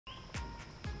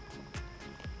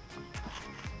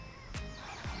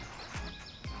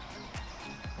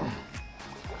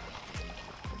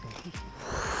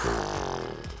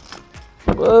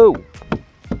Whoa.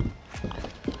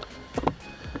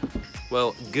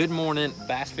 Well, good morning,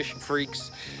 bass fishing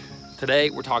freaks. Today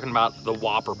we're talking about the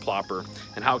whopper plopper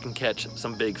and how it can catch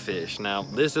some big fish. Now,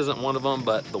 this isn't one of them,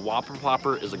 but the whopper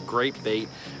plopper is a great bait.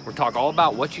 We're talking all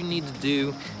about what you need to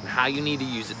do and how you need to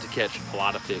use it to catch a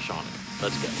lot of fish on it.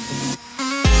 Let's go.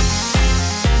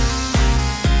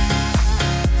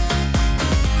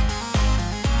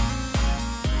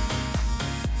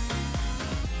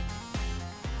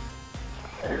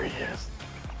 There he is.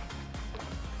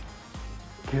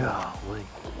 Golly.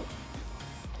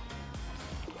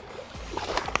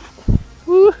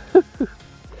 Woo.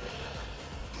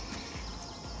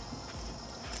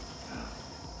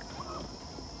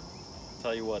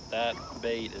 Tell you what, that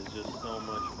bait is just so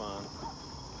much fun.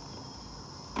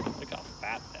 Look how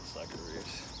fat that sucker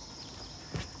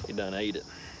is. He done ate it.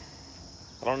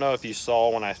 I don't know if you saw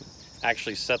when I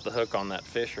actually set the hook on that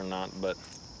fish or not, but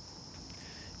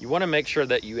you want to make sure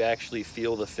that you actually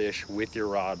feel the fish with your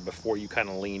rod before you kind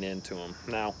of lean into them.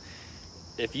 Now,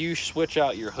 if you switch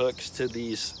out your hooks to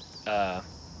these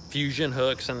fusion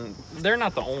hooks, and they're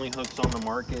not the only hooks on the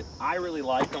market, I really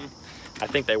like them. I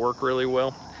think they work really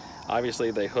well. Obviously,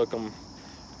 they hook them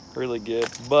really good,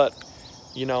 but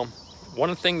you know,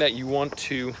 one thing that you want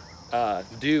to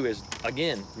do is,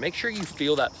 again, make sure you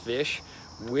feel that fish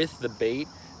with the bait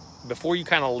before you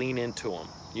kind of lean into them.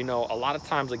 You know, a lot of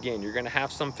times, again, you're gonna have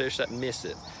some fish that miss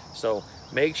it. So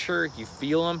make sure you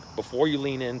feel them before you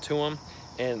lean into them.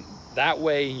 And that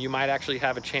way you might actually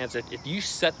have a chance. If you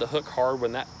set the hook hard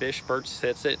when that fish first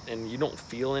hits it and you don't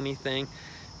feel anything,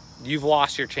 you've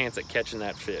lost your chance at catching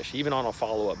that fish, even on a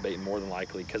follow-up bait more than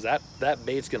likely, because that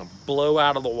bait's gonna blow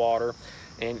out of the water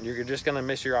and you're just gonna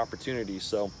miss your opportunity.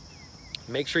 So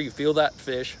make sure you feel that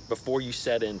fish before you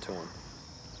set into them.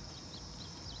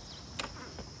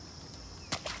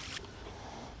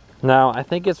 Now, I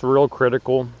think it's real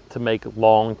critical to make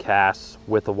long casts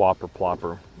with a whopper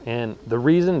plopper. And the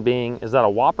reason being is that a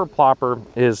whopper plopper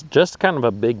is just kind of a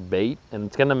big bait and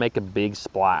it's gonna make a big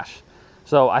splash.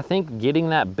 So I think getting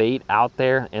that bait out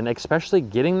there, and especially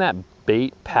getting that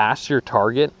bait past your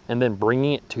target and then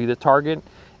bringing it to the target,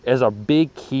 is a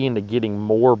big key into getting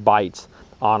more bites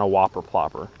on a whopper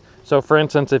plopper. So for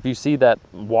instance, if you see that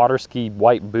water ski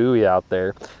white buoy out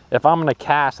there, if I'm gonna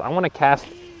cast, I wanna cast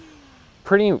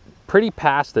pretty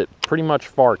past it, pretty much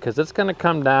far, because it's going to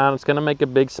come down, it's going to make a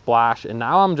big splash, and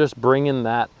now I'm just bringing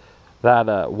that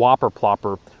whopper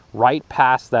plopper right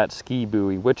past that ski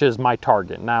buoy, which is my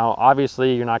target. Now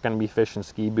obviously you're not going to be fishing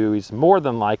ski buoys. More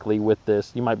than likely with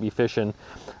this you might be fishing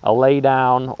a lay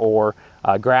down or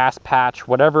a grass patch,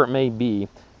 whatever it may be.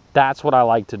 That's what I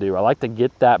like to do. I like to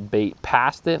get that bait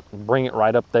past it and bring it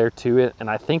right up there to it. And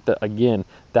I think that, again,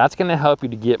 that's going to help you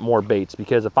to get more baits,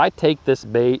 because if I take this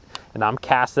bait and I'm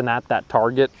casting at that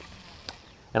target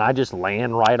and I just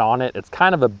land right on it, it's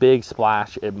kind of a big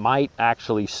splash. It might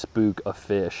actually spook a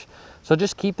fish. So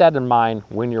just keep that in mind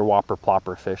when you're whopper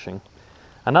plopper fishing.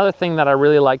 Another thing that I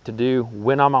really like to do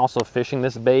when I'm also fishing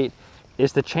this bait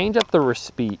is to change up the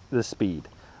speed.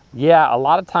 Yeah, a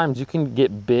lot of times you can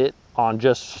get bit on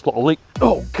just slowly.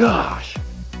 Oh gosh,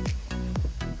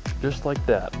 just like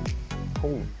that.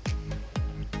 Oh.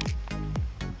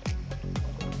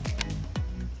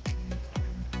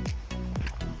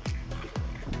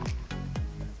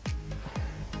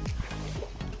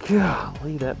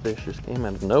 Golly, that fish just came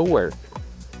out of nowhere.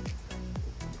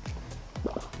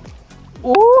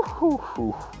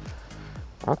 Ooh.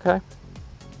 Okay,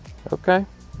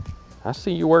 I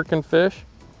see you working fish.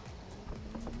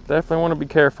 Definitely want to be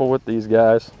careful with these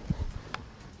guys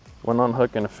when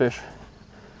unhooking a fish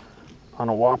on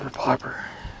a whopper plopper.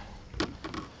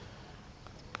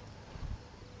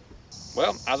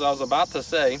 Well, as I was about to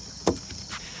say,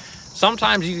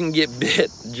 sometimes you can get bit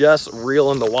just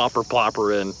reeling the whopper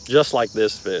plopper in, just like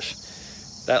this fish.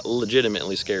 That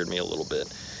legitimately scared me a little bit.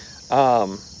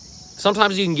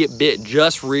 Sometimes you can get bit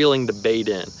just reeling the bait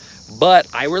in,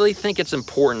 but I really think it's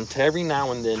important to every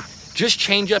now and then just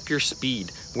change up your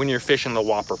speed when you're fishing the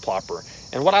whopper plopper.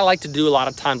 And what I like to do a lot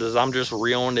of times is I'm just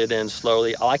reeling it in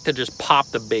slowly. I like to just pop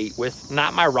the bait with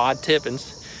not my rod tip, and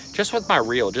just with my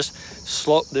reel, just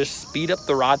speed up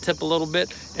the rod tip a little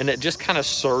bit, and it just kind of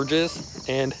surges,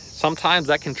 and sometimes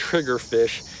that can trigger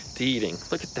fish to eating.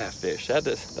 Look at that fish. That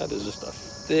is just a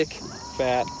thick,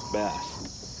 fat bass.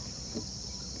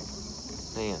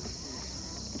 Man,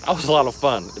 that was a lot of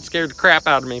fun. It scared the crap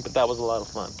out of me, but that was a lot of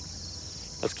fun.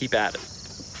 Let's keep at it.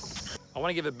 I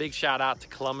want to give a big shout out to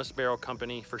Columbus Barrel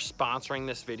Company for sponsoring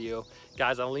this video.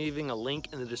 Guys, I'm leaving a link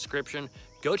in the description.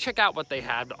 Go check out what they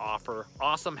have to offer.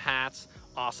 Awesome hats,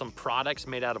 awesome products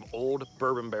made out of old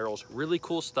bourbon barrels. Really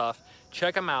cool stuff.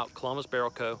 Check them out,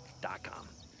 columbusbarrelco.com.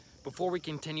 Before we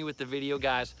continue with the video,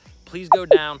 guys, please go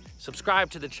down, subscribe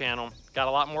to the channel. Got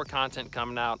a lot more content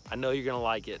coming out. I know you're gonna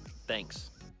like it. Thanks.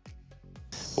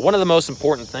 But one of the most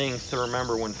important things to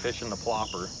remember when fishing the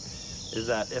plopper is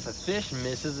that if a fish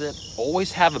misses it,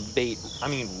 always have a bait,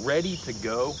 ready to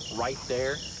go right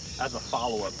there as a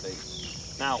follow-up bait.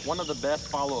 Now, one of the best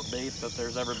follow-up baits that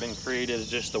there's ever been created is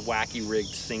just the wacky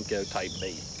rigged Cinco type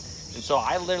bait. And so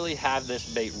I literally have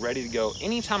this bait ready to go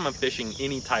anytime I'm fishing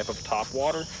any type of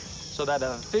topwater, so that if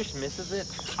a fish misses it,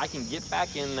 I can get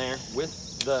back in there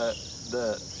with the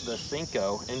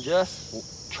Cinco and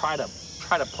just try to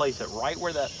place it right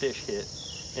where that fish hit.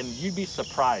 And you'd be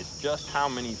surprised just how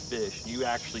many fish you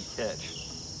actually catch.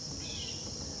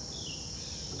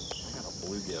 I got a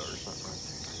bluegill or something right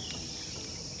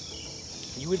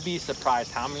there. You would be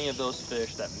surprised how many of those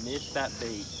fish that miss that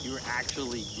bait you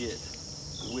actually get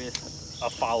with a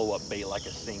follow-up bait like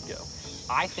a Cinco.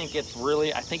 I think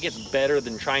it's better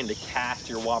than trying to cast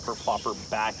your whopper plopper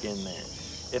back in there.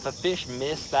 If a fish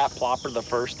missed that plopper the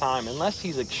first time, unless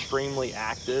he's extremely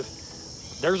active,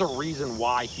 there's a reason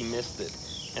why he missed it.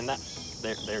 And that,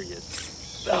 there he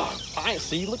is. Oh, I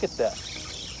see, look at that.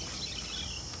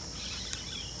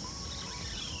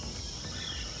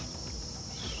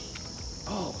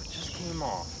 Oh, it just came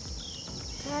off.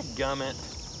 Dadgummit.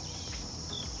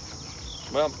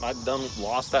 Well, I've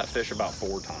lost that fish about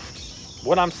 4 times.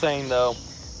 What I'm saying though,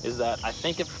 is that I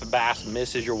think if the bass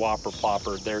misses your whopper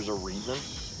plopper, there's a reason.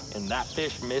 And that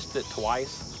fish missed it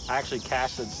twice. I actually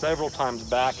casted several times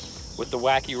back with the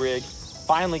wacky rig.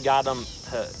 Finally got him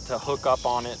to hook up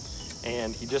on it,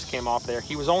 and he just came off there.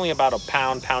 He was only about a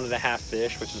pound and a half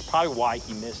fish, which is probably why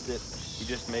he missed it. He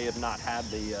just may have not had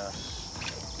the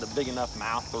big enough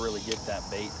mouth to really get that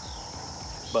bait.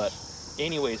 But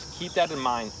anyways, keep that in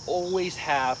mind. Always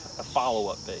have a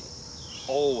follow-up bait.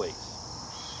 Always.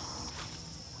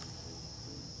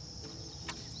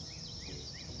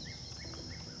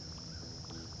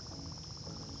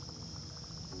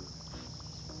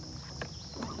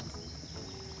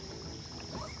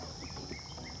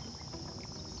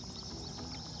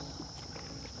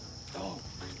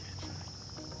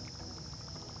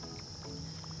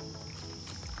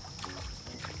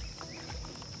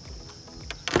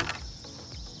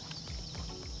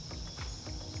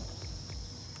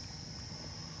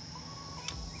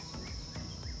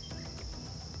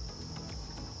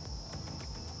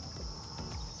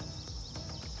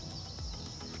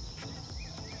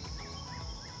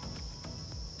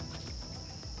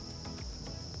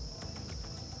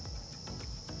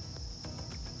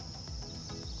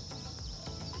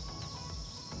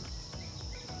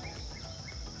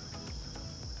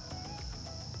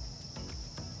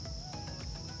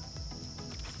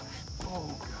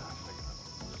 Oh gosh,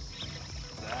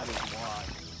 that is why.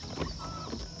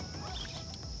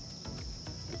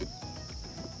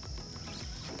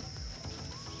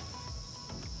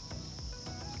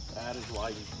 That is why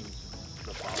you keep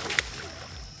the follow-up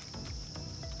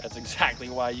bait. That's exactly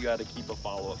why you got to keep a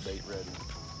follow-up bait ready.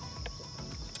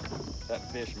 That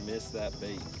fish missed that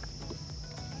bait.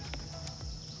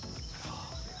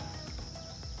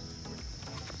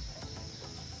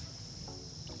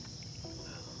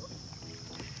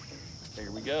 Here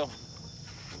we go.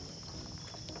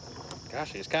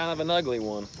 Gosh, it's kind of an ugly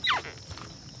one.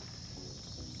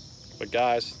 But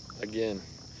guys, again,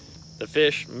 the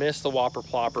fish missed the whopper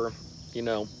plopper, you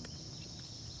know,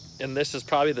 and this is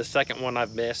probably the second one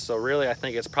I've missed. So really, I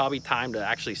think it's probably time to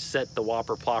actually set the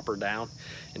whopper plopper down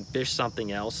and fish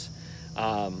something else.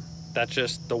 That's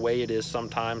just the way it is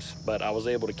sometimes. But I was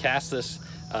able to cast this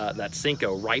that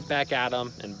Cinco right back at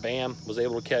him, and bam, was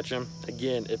able to catch him.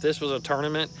 Again, if this was a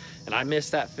tournament and I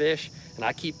missed that fish and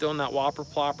I keep throwing that whopper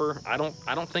plopper, I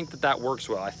don't think that works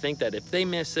well. I think that if they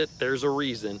miss it, there's a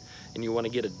reason, and you want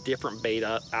to get a different bait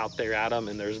out there at them,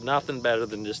 and there's nothing better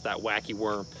than just that wacky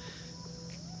worm.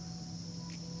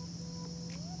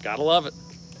 Gotta love it.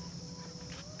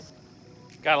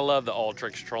 Gotta love the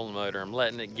Ultrix trolling motor. I'm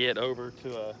letting it get over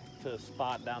to a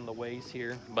spot down the ways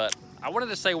here, but I wanted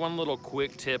to say one little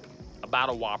quick tip about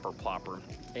a whopper plopper,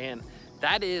 and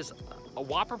that is a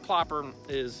whopper plopper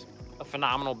is a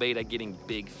phenomenal bait at getting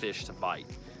big fish to bite.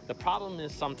 The problem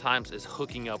is sometimes is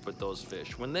hooking up with those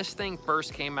fish. When this thing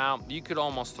first came out, you could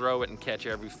almost throw it and catch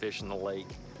every fish in the lake,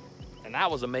 and that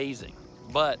was amazing.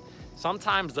 But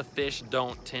sometimes the fish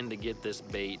don't tend to get this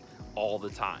bait all the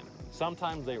time.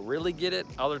 Sometimes they really get it,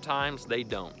 other times they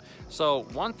don't. So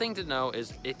one thing to know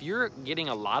is if you're getting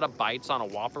a lot of bites on a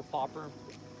whopper plopper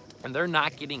and they're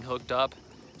not getting hooked up,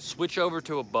 switch over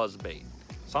to a buzzbait.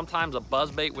 Sometimes a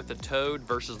buzzbait with a toad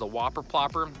versus the whopper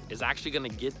plopper is actually gonna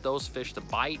get those fish to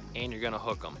bite and you're gonna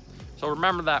hook them. So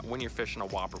remember that when you're fishing a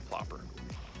whopper plopper.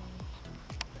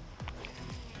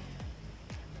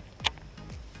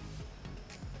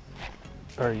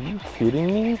 Are you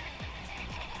kidding me?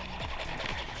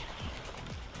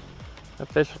 That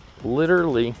fish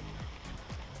literally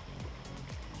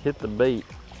hit the bait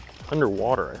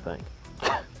underwater, I think.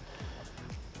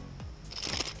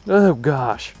 Oh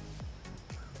gosh.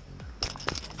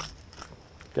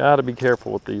 Gotta be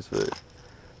careful with these fish,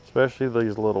 especially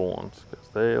these little ones, because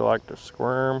they like to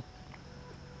squirm.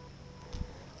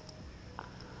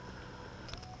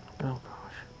 Oh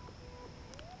gosh.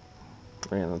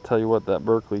 Man, I'll tell you what, that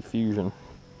Berkeley Fusion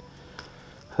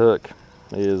hook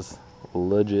is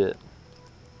legit.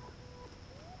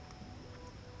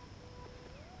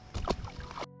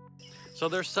 So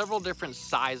there's several different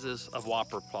sizes of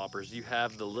whopper ploppers. You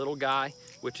have the little guy,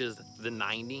 which is the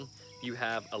 90. You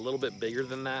have a little bit bigger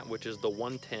than that, which is the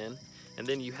 110. And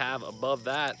then you have above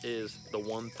that is the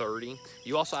 130.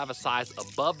 You also have a size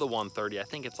above the 130. I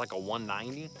think it's like a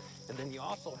 190. And then you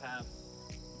also have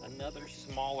another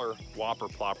smaller whopper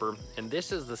plopper, and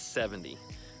this is the 70.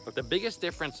 But the biggest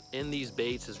difference in these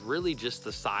baits is really just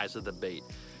the size of the bait.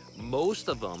 Most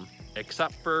of them,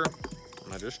 except for,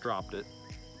 and I just dropped it,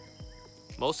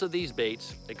 most of these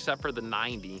baits, except for the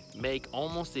 90, make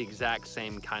almost the exact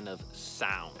same kind of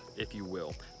sound, if you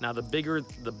will. Now, the bigger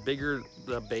the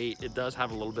bait, it does have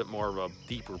a little bit more of a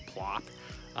deeper plop.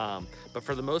 But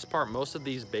for the most part, most of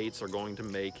these baits are going to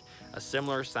make a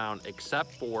similar sound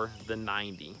except for the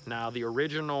 90. Now, the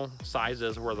original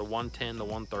sizes were the 110, the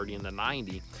 130, and the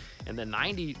 90. And the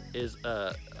 90 is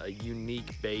a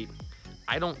unique bait.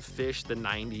 I don't fish the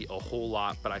 90 a whole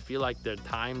lot, but I feel like there's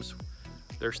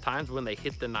times when they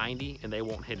hit the 90 and they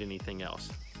won't hit anything else.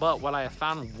 But what I have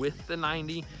found with the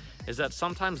 90 is that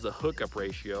sometimes the hookup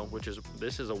ratio,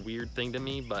 this is a weird thing to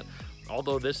me, but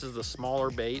although this is the smaller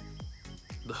bait,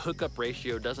 the hookup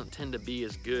ratio doesn't tend to be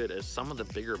as good as some of the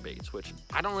bigger baits, which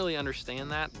I don't really understand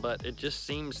that, but it just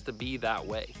seems to be that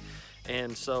way.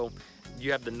 And so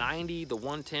you have the 90, the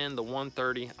 110, the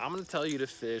 130. I'm gonna tell you to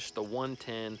fish the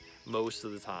 110 most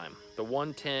of the time. The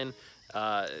 110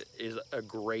 is a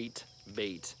great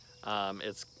bait.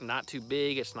 It's not too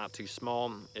big, it's not too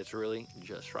small, it's really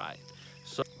just right.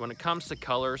 So when it comes to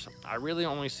colors, I really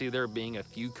only see there being a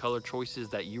few color choices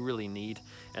that you really need,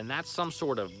 and that's some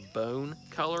sort of bone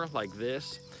color like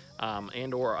this,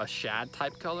 and or a shad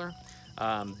type color.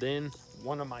 Then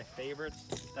one of my favorites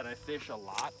that I fish a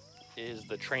lot is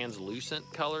the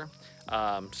translucent color.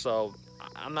 So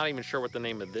I'm not even sure what the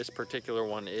name of this particular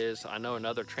one is. I know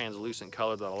another translucent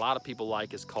color that a lot of people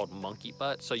like is called monkey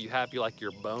butt. So you have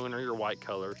your bone or your white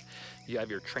color, you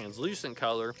have your translucent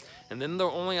color, and then the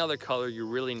only other color you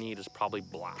really need is probably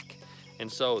black.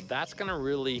 And so that's gonna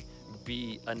really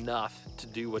be enough to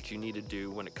do what you need to do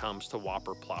when it comes to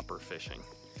whopper plopper fishing.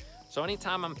 So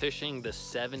anytime I'm fishing the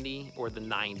 70 or the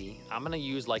 90, I'm gonna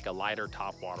use like a lighter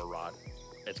topwater rod.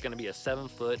 It's gonna be a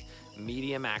 7-foot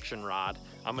medium action rod.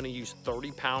 I'm gonna use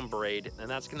 30-pound braid, and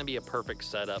that's gonna be a perfect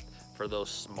setup for those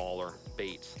smaller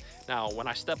baits. Now, when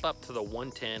I step up to the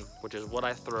 110, which is what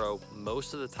I throw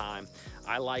most of the time,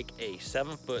 I like a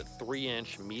 7-foot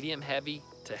 3-inch medium heavy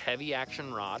to heavy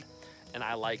action rod, and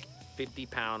I like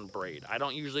 50-pound braid. I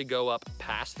don't usually go up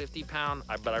past 50-pound,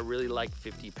 but I really like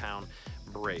 50-pound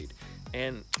braid.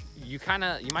 And you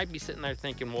might be sitting there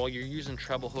thinking, well, you're using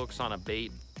treble hooks on a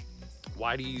bait.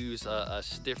 Why do you use a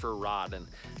stiffer rod?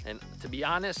 And to be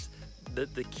honest,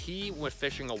 the key with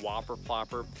fishing a whopper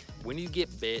plopper, when you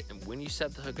get bit and when you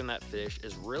set the hook on that fish,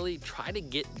 is really try to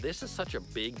get, this is such a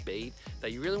big bait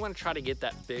that you really want to try to get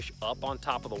that fish up on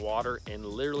top of the water and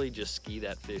literally just ski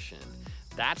that fish in.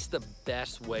 That's the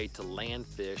best way to land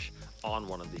fish on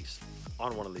one of these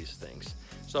things.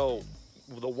 So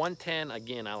the 110,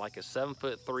 again, I like a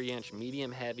 7-foot 3-inch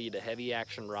medium heavy to heavy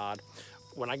action rod.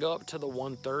 When I go up to the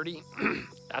 130,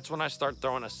 that's when I start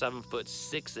throwing a 7-foot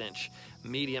 6-inch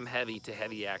medium heavy to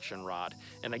heavy action rod.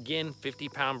 And again,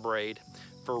 50-pound braid.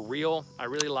 For reel, I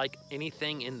really like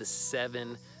anything in the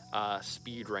 7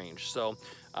 speed range. So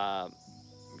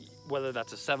whether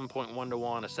that's a 7.1 to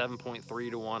 1, a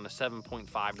 7.3 to 1, a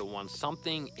 7.5 to 1,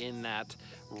 something in that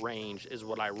range is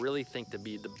what I really think to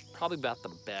be probably about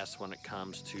the best when it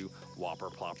comes to whopper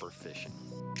plopper fishing.